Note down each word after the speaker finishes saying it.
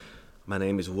My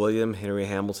name is William Henry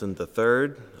Hamilton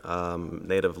III,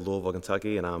 native of Louisville,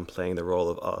 Kentucky, and I'm playing the role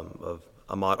of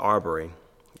Ahmaud Arbery.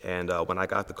 And when I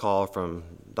got the call from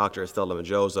Dr. Estella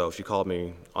Majozo, she called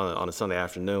me on a Sunday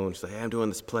afternoon. She said, "Hey, I'm doing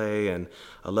this play, and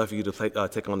I'd love for you to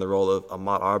take on the role of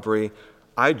Ahmaud Arbery."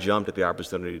 I jumped at the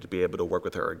opportunity to be able to work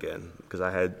with her again because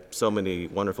I had so many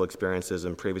wonderful experiences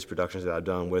in previous productions that I've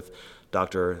done with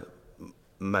Dr.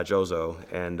 Majozo,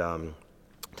 and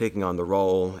taking on the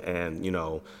role. And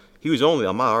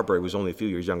Ahmaud Arbery was only a few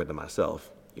years younger than myself.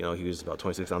 He was about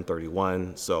 26, I'm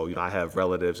 31. So, I have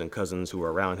relatives and cousins who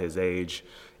are around his age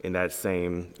in that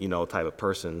same, type of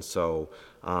person. So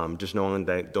just knowing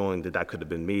that could have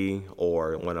been me,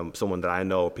 or when I'm someone that I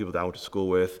know, people that I went to school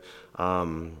with,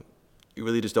 you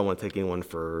really just don't want to take anyone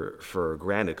for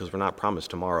granted because we're not promised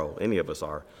tomorrow. Any of us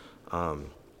are.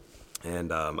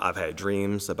 I've had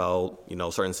dreams about,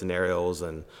 certain scenarios,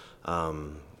 and,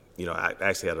 I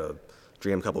actually had a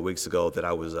dream a couple of weeks ago that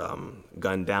I was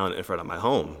gunned down in front of my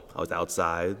home. I was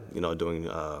outside, doing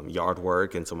yard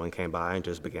work, and someone came by and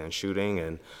just began shooting.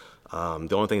 And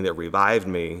the only thing that revived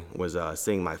me was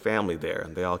seeing my family there.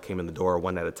 They all came in the door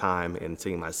one at a time, and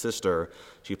seeing my sister,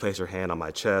 she placed her hand on my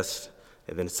chest,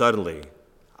 and then suddenly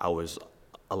I was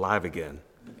alive again.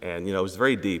 And, it was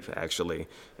very deep, actually.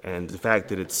 And the fact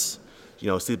that it's,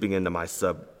 seeping into my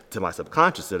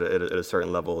subconscious at a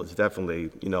certain level, it's definitely,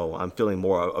 I'm feeling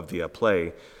more of the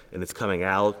play, and it's coming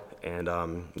out. And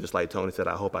just like Tony said,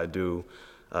 I hope I do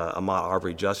Ahmaud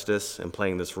Arbery justice in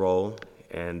playing this role.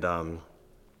 And,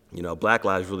 Black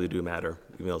lives really do matter.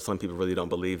 Some people really don't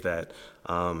believe that.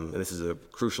 And this is a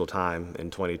crucial time in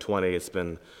 2020. It's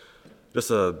been just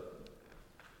a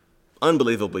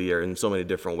unbelievable year in so many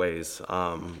different ways.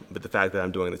 But the fact that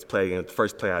I'm doing this play, and the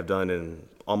first play I've done in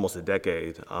almost a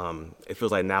decade, it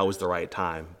feels like now is the right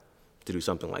time to do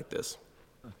something like this.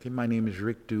 Okay, my name is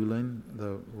Rick Dulin.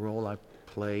 The role I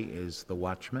play is the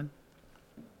Watchman.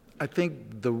 I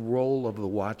think the role of the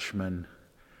Watchman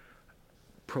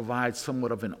provides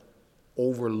somewhat of an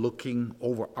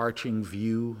overarching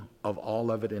view of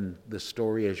all of it, and the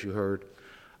story, as you heard,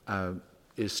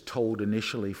 is told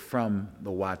initially from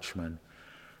the Watchman.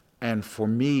 And for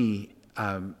me,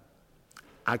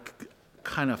 I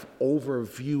kind of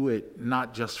overview it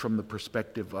not just from the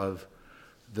perspective of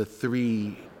the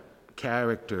three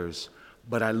characters,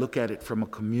 but I look at it from a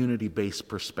community-based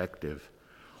perspective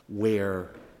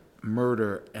where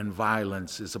murder and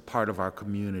violence is a part of our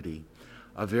community.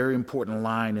 A very important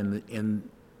line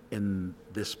in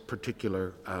this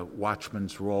particular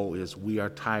Watchman's role is, "We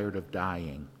are tired of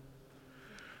dying."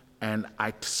 And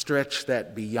I stretch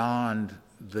that beyond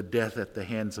the death at the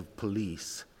hands of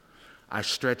police. I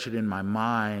stretch it in my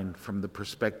mind from the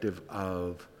perspective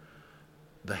of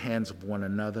the hands of one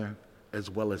another as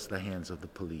well as the hands of the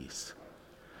police.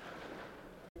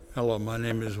 Hello, my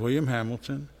name is William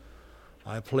Hamilton.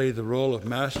 I play the role of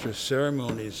Master of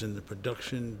Ceremonies in the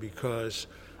production because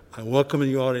I welcome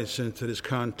the audience into this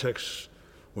context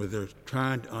where they're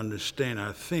trying to understand,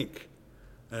 I think,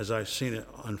 as I've seen it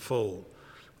unfold,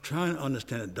 trying to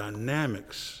understand the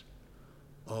dynamics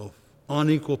of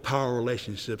unequal power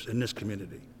relationships in this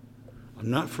community.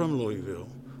 I'm not from Louisville,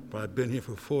 but I've been here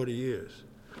for 40 years.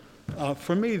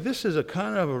 For me, this is a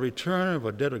kind of a return of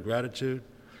a debt of gratitude.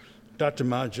 Dr.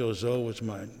 Majozo was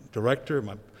my director of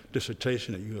my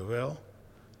dissertation at U of L.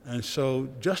 And so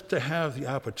just to have the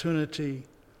opportunity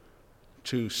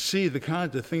to see the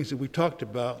kinds of things that we talked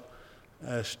about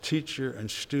as teacher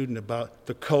and student about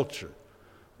the culture,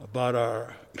 about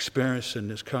our experience in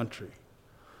this country,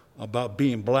 about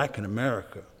being Black in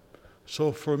America.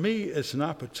 So for me, it's an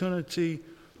opportunity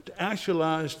to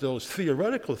actualize those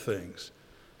theoretical things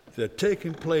that are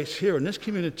taking place here in this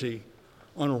community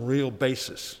on a real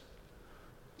basis.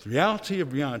 The reality of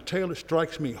Breonna Taylor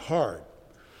strikes me hard.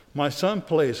 My son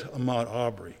plays Ahmaud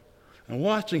Arbery, and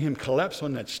watching him collapse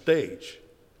on that stage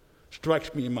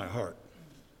strikes me in my heart,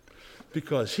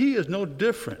 because he is no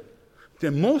different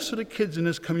than most of the kids in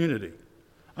this community.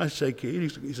 I say kid,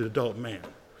 he's an adult man.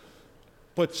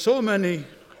 But so many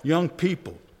young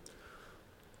people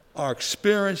are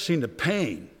experiencing the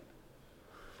pain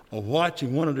of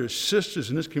watching one of their sisters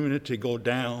in this community go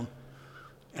down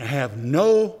and have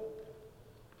no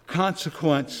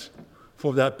consequence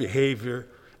for that behavior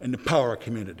in the power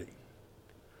community.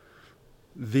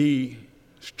 The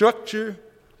structure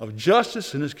of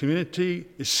justice in this community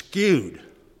is skewed.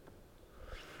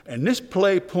 And this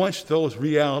play points those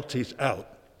realities out.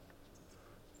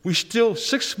 We still,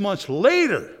 6 months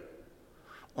later,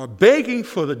 are begging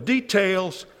for the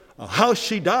details of how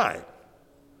she died.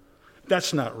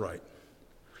 That's not right.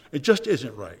 It just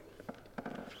isn't right.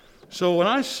 So when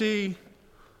I see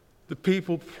the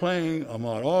people playing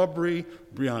Ahmaud Arbery,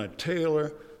 Breonna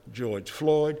Taylor, George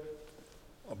Floyd,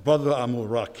 Brother Amor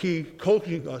Raki,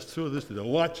 coaching us through this, the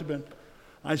Watchmen.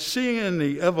 I see in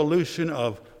the evolution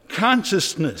of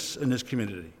consciousness in this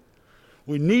community.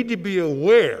 We need to be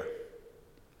aware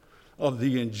of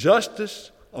the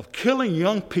injustice of killing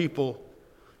young people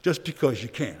just because you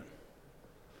can.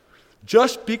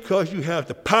 Just because you have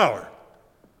the power,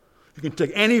 you can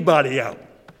take anybody out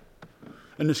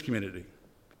in this community.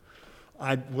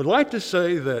 I would like to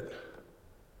say that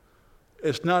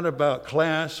it's not about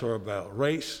class or about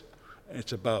race,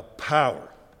 it's about power.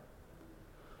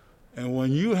 And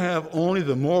when you have only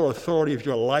the moral authority of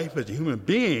your life as a human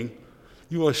being,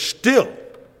 you are still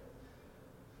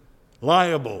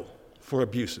liable for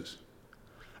abuses.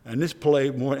 And this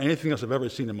play, more than anything else I've ever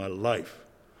seen in my life,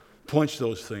 points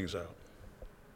those things out.